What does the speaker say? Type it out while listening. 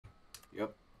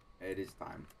Yep, it is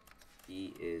time.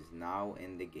 He is now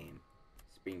in the game.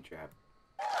 Springtrap.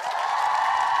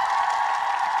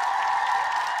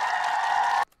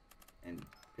 And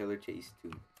Pillar Chase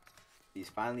 2. He's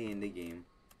finally in the game.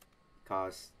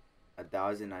 Costs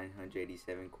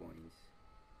 1,987 coins.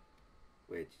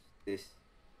 Which I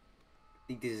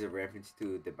think this is a reference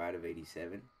to the Battle of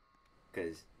 87.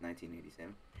 Because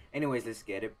 1987. Anyways, let's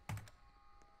get it.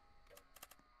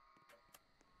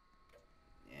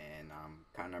 And I'm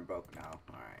kind of broke now.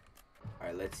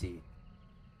 Alright, let's see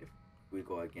if we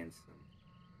go against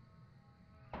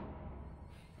them.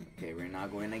 Okay, we're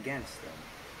not going against them.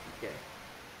 Okay.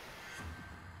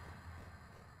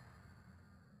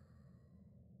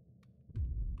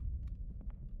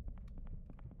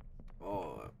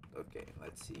 Oh, okay,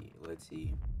 let's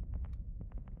see.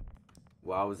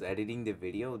 While I was editing the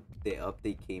video, the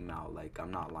update came out. Like,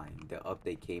 I'm not lying. The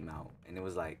update came out, and it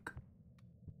was like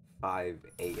 5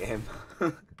 a.m.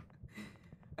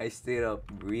 I stayed up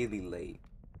really late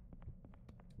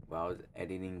while I was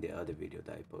editing the other video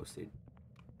that I posted.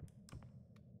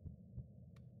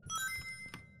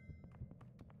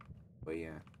 But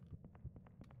yeah,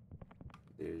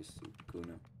 there's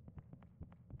Sukuna.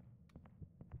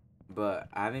 But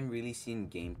I haven't really seen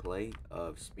gameplay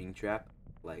of Springtrap,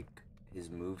 like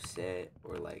his move set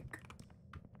or like,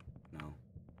 no,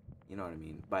 you know what I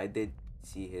mean. But I did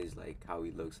see his, like, how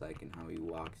he looks like and how he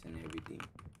walks and everything.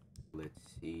 Let's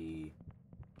see.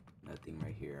 Nothing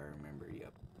right here. I remember.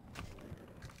 Yep.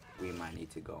 We might need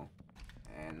to go.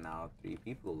 And now 3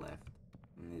 people left.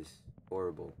 And it's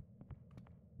horrible.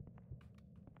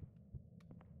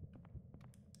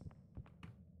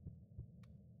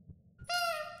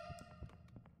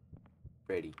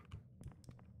 Ready.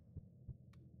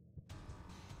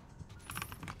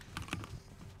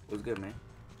 What's good, man?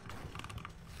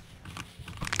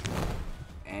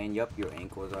 And yup, your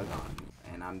ankles are gone.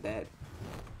 And I'm dead.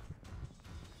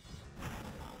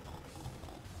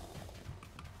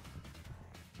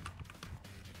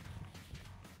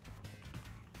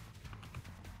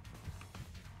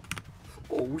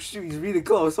 Oh shoot, he's really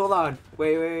close. Hold on.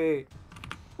 Wait,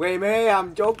 man.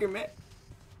 I'm joking, man.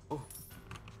 Oh,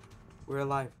 we're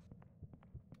alive.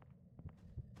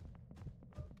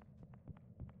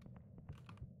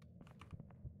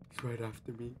 He's right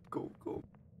after me. Go.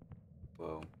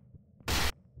 Whoa.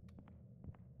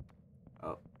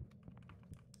 Oh.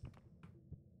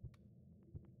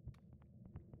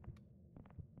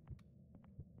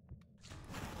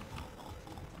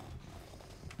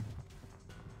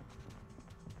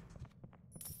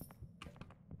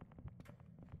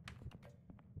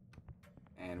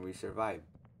 And we survived.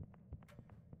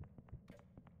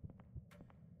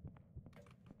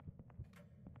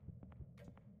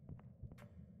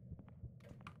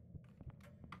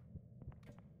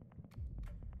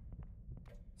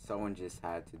 Someone just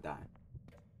had to die.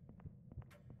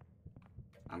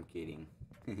 I'm kidding.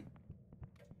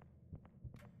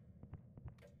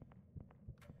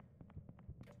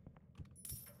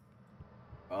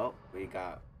 Well, we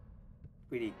got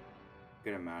pretty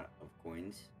good amount of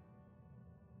coins.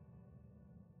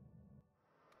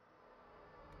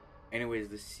 Anyways,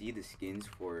 let's see the skins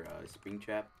for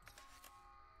Springtrap.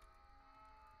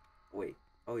 Wait,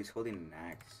 oh, he's holding an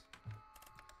axe.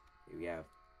 Okay, we have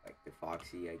like the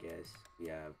Foxy, I guess. We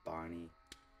have Bonnie,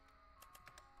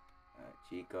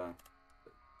 Chica.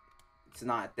 It's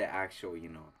not the actual,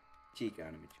 Chica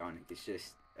animatronic. It's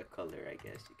just a color, I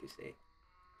guess you could say.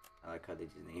 I like how they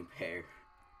just named her.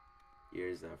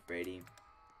 Here's Freddy.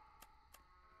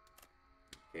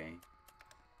 Okay.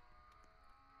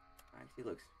 Actually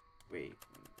looks. Wait,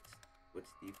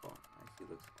 what's default? Actually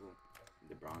looks cool.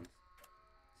 The bronze,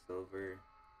 silver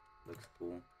looks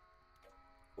cool.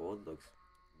 Gold looks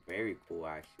very cool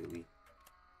actually.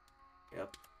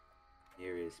 Yep.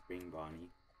 Here is Spring Bonnie.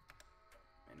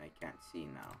 And I can't see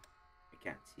now. I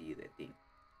can't see the thing.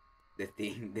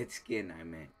 That skin I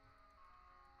meant.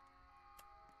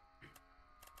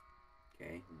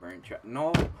 Okay, Burn Trap.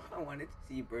 No, I wanted to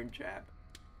see Burn Trap.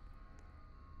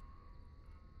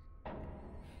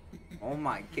 Oh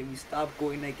my, can we stop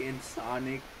going against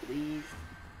Sonic, please?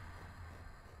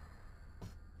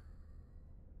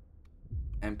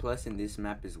 And plus in this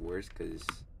map is worse because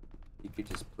you could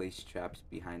just place traps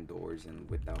behind doors and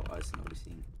without us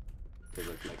noticing. Cause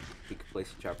look, like you could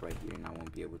place a trap right here and I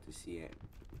won't be able to see it.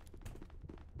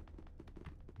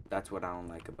 That's what I don't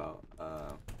like about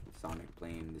Sonic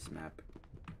playing this map.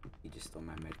 He just stole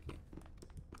my medkit.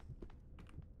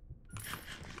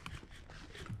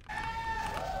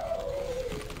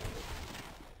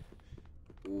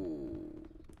 Ooh.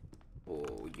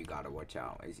 Oh, you gotta watch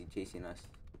out. Is he chasing us?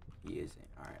 He isn't.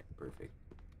 Alright, perfect.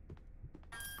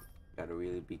 Gotta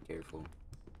really be careful.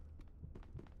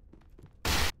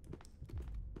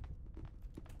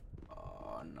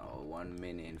 Oh no, 1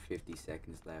 minute and 50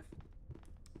 seconds left.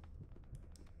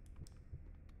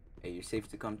 Hey, you're safe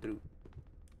to come through.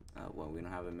 Well, we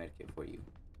don't have a medkit for you.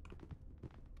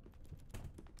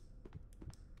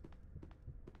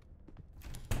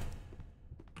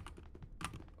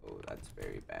 Oh, that's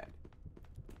very bad.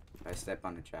 If I step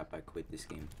on the trap, I quit this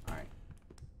game. Alright.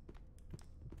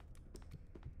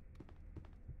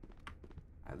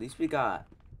 At least we got...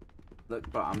 Look,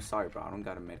 bro, I'm sorry, bro. I don't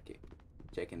got a medkit.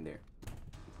 Check in there.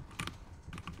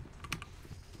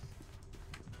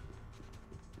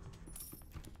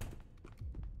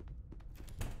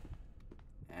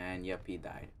 And yep, he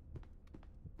died.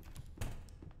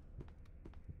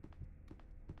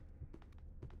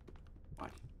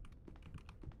 Watch.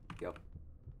 Yep.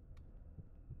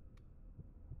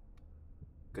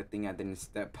 Good thing I didn't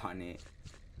step on it.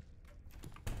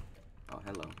 Oh,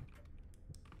 hello.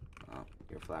 Oh,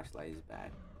 your flashlight is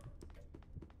bad.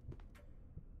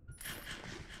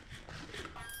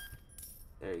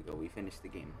 There you go, we finished the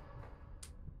game.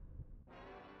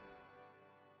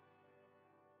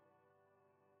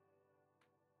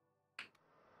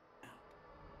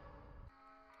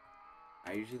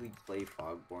 I usually play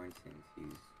Fogborn since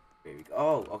he's very good.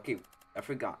 Oh, okay, I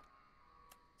forgot.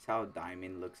 That's how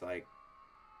Diamond looks like.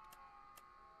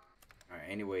 Alright,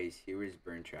 anyways, here is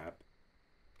Springtrap.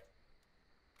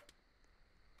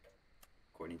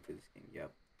 According to this game,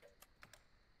 yep.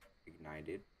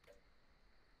 Ignited.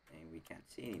 And we can't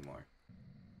see anymore.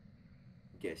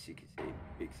 Guess you could say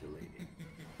pixelated.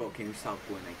 Bro, can you stop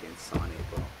going against Sonic,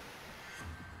 bro?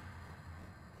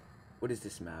 What is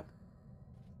this map?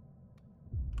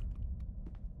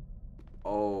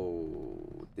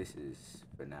 Oh, this is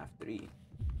FNAF 3.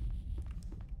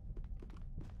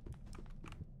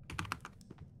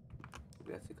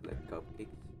 We have to collect cupcakes.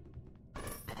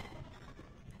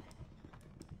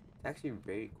 It's actually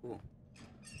very cool.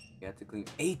 You have to clean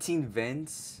 18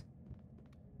 vents.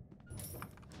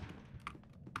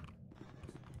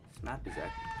 This map is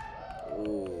actually...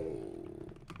 Oh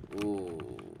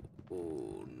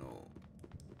no.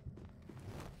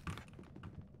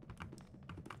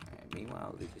 Alright,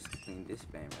 meanwhile, they just clean this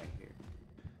van right here.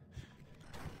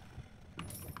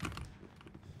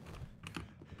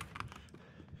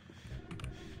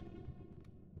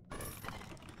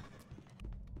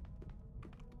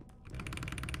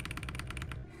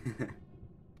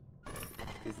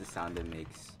 This is the sound it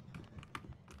makes.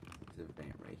 There's a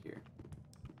vent right here.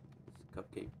 There's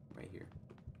a cupcake right here.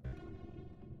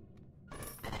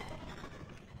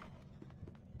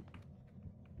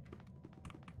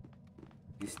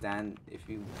 You stand if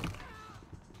you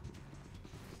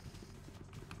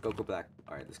go black.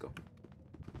 Alright, let's go.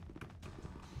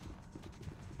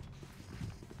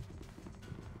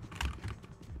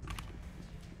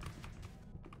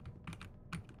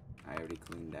 I already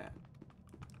cleaned that.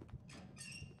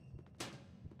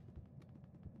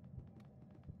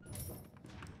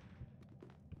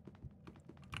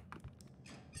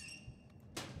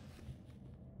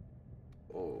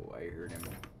 Oh, I heard him.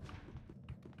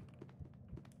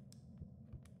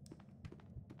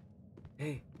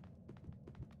 Hey.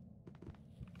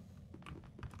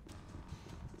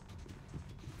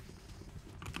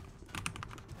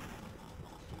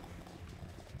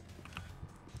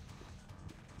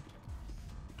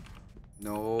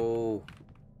 No.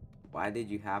 Why did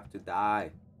you have to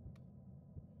die?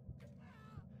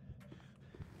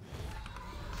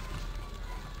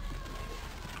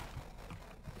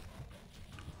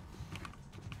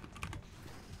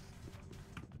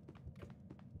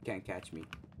 Can't catch me.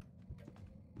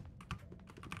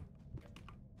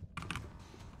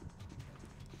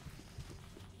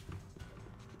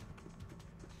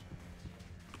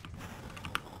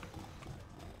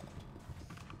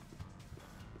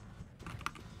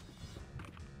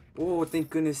 Oh, thank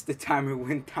goodness the timer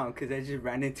went down because I just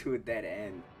ran into a dead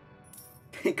end.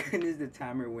 Thank goodness the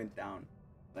timer went down.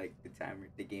 Like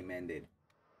the game ended.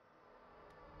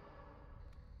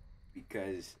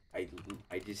 Because I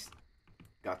just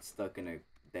got stuck in a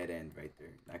dead end right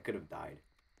there. I could have died.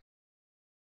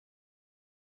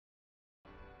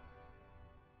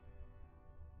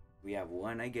 We have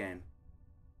won again.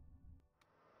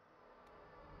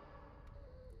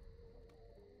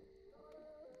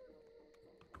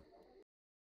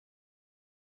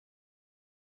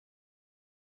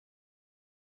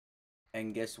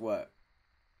 And guess what?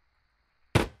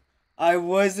 I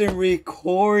wasn't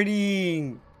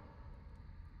recording.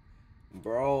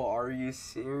 Bro, are you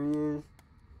serious?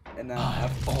 And now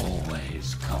I've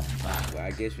always come back. Well,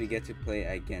 I guess we get to play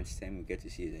against him. We get to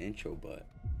see his intro, but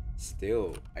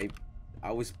still,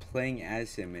 I was playing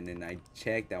as him, and then I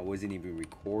checked. I wasn't even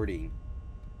recording,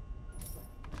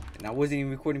 and I wasn't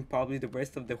even recording probably the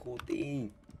rest of the whole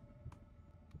thing.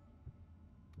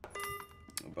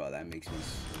 Bro, that makes me.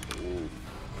 Ooh,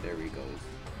 there he goes.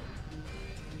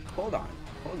 Hold on,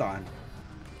 hold on,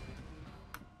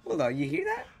 hold on. You hear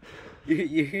that?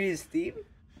 You hear his theme,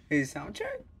 his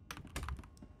soundtrack?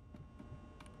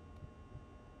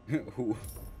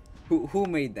 Who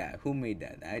made that? Who made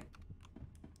that?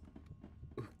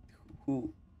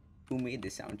 Who who made the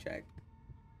soundtrack?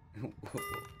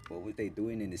 What was they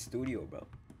doing in the studio, bro?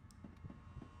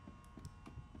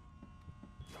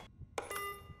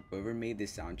 Whoever made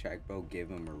this soundtrack, bro, give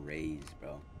him a raise,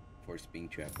 bro. For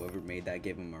Springtrap. Whoever made that,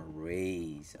 give him a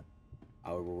raise.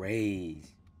 A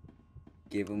raise.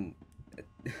 Give him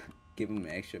give him an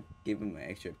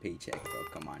extra paycheck, bro.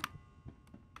 Come on.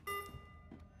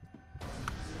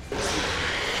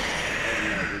 Oh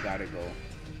no, we gotta go.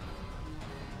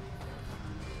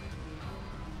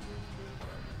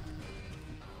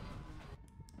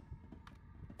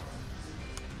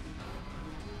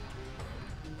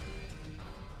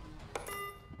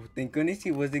 Thank goodness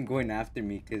he wasn't going after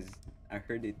me, because I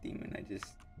heard the theme and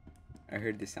I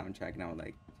heard the soundtrack and I was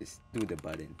like, just do the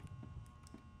button.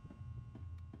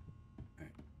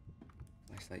 Alright.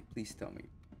 Flashlight, please tell me.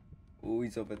 Oh,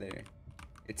 he's over there.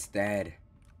 It's dead.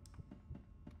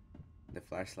 The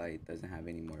flashlight doesn't have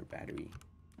any more battery.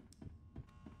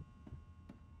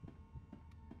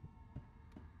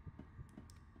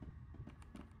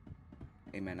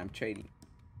 Hey man, I'm trading.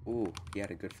 Ooh, he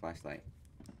had a good flashlight.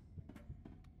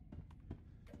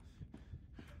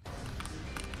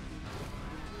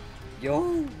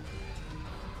 Yo!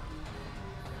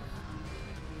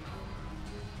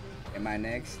 Am I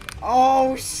next?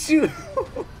 Oh shoot!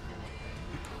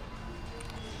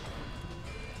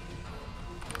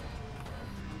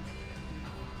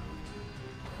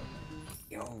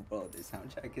 Yo, bro, this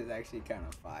soundtrack is actually kind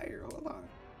of fire. Hold on.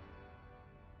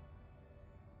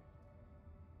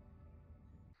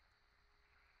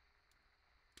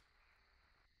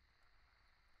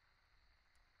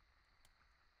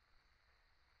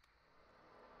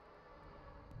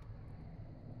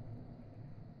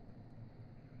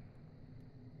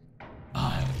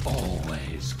 I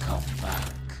always come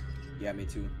back. Yeah, me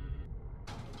too.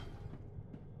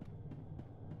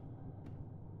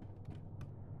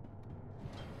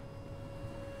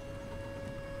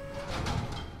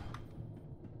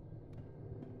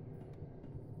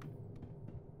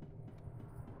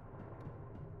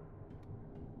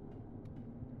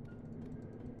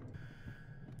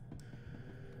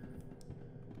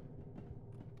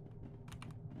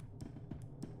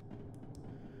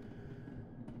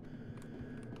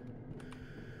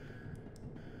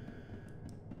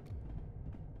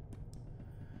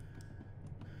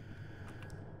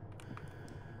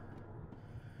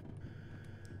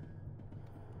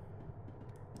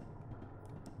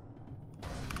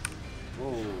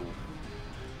 Whoa.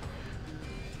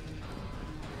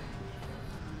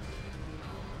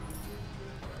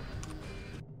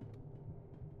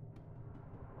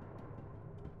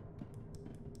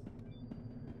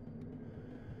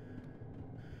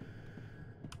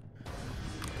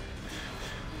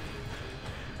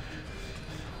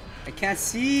 I can't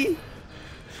see.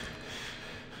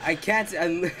 I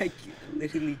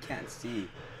literally can't see.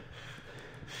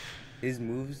 His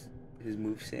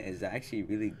moveset is actually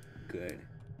really good.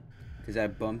 Cause I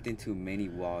bumped into many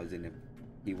walls, and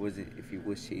if he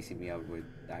was chasing me, I would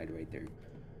have died right there.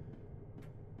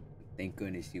 Thank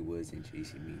goodness he wasn't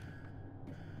chasing me.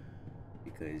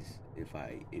 Because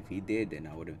if he did, then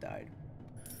I would have died.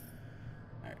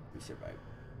 Alright, we survived.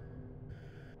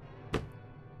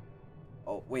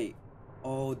 Oh wait.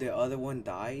 Oh, the other one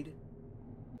died?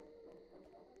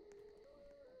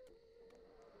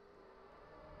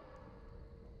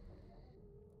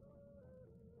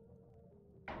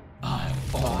 I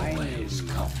always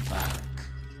come back.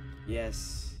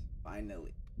 Yes,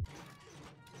 finally.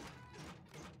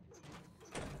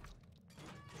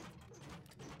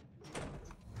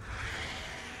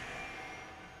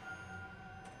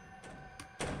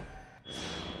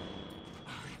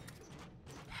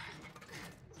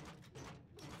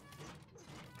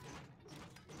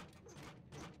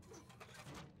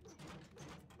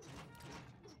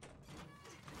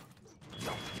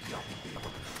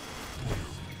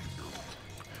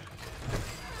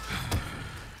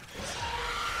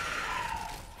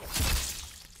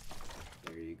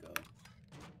 There you go.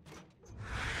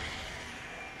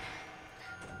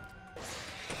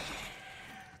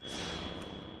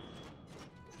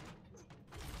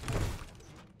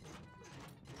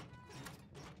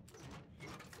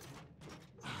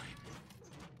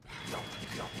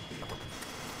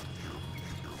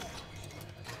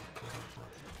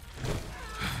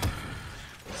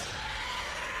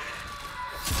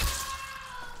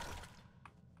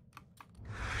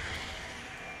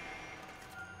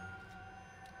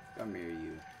 Come here,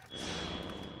 you.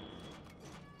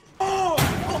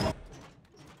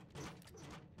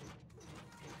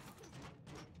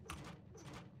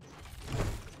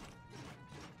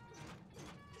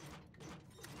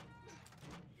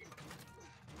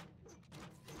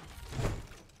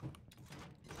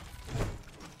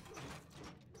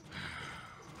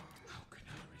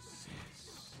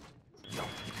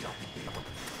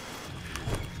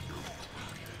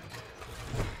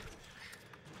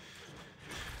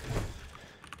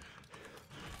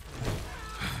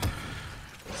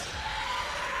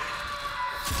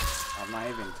 I'm not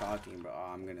even talking, bro.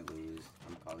 Oh, I'm gonna lose.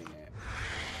 I'm calling it.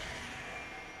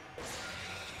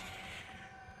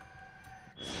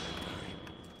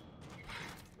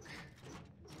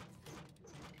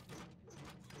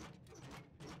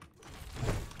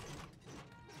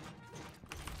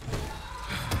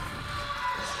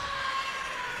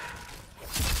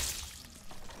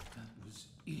 That was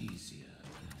easier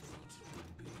than I thought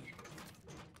it would be.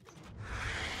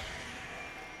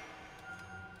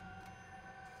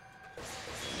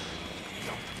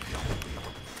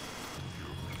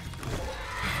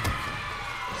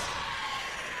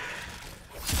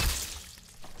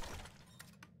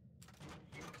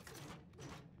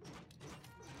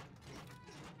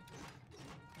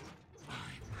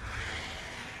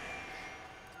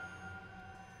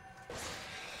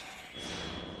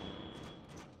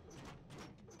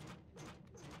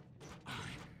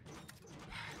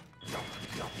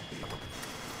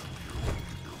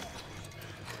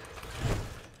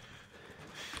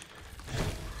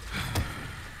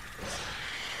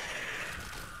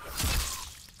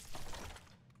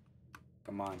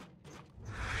 Come on.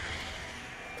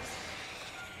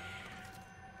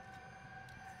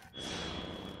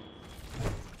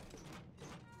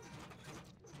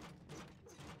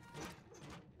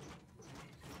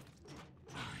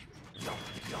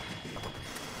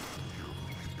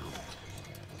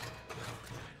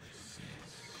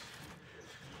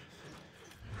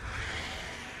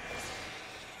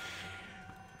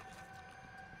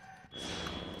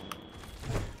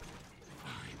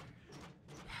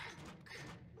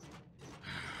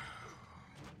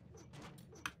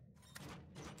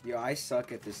 Yo, I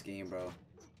suck at this game, bro.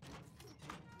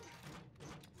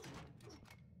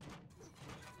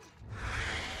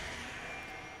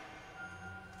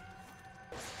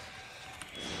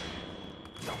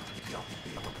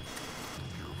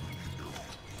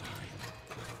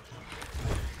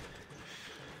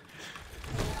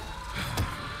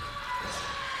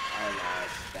 I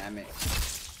lost, damn it.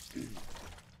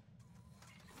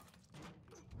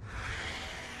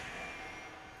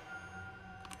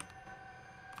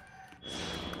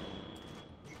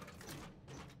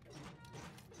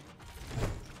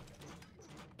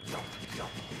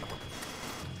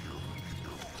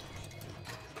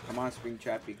 Come on,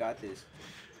 Springtrap, you got this.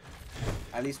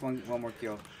 At least one more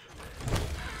kill.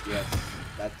 Yes,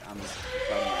 that I'm proud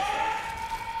of myself.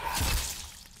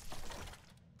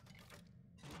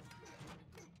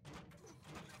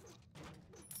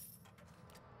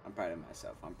 I'm proud of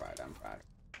myself. I'm proud.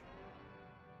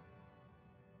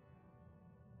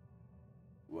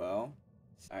 Well,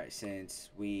 alright, since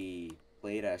we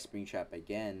played at Springtrap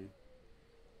again,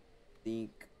 I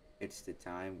think it's the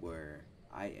time where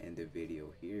I end the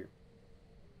video here.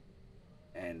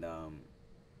 And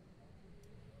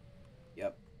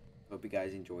yep, hope you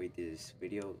guys enjoyed this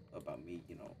video about me,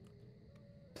 you know,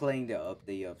 playing the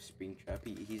update of Springtrap.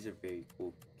 He's a very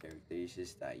cool character. It's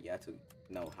just that you have to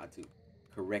know how to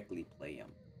correctly play him.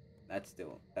 That's the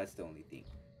only thing.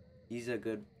 He's a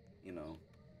good, you know,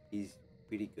 he's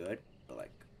pretty good, but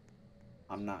like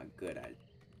I'm not good at,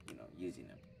 you know, using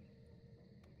him.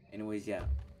 Anyways, yeah,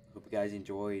 hope you guys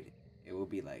enjoyed. It will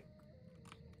be like,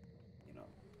 you know,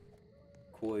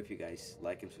 cool if you guys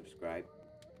like and subscribe,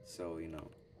 so you know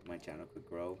my channel could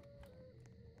grow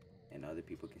and other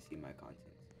people can see my content.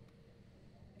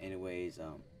 Anyways,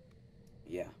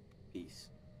 yeah, peace.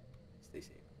 Stay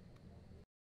safe.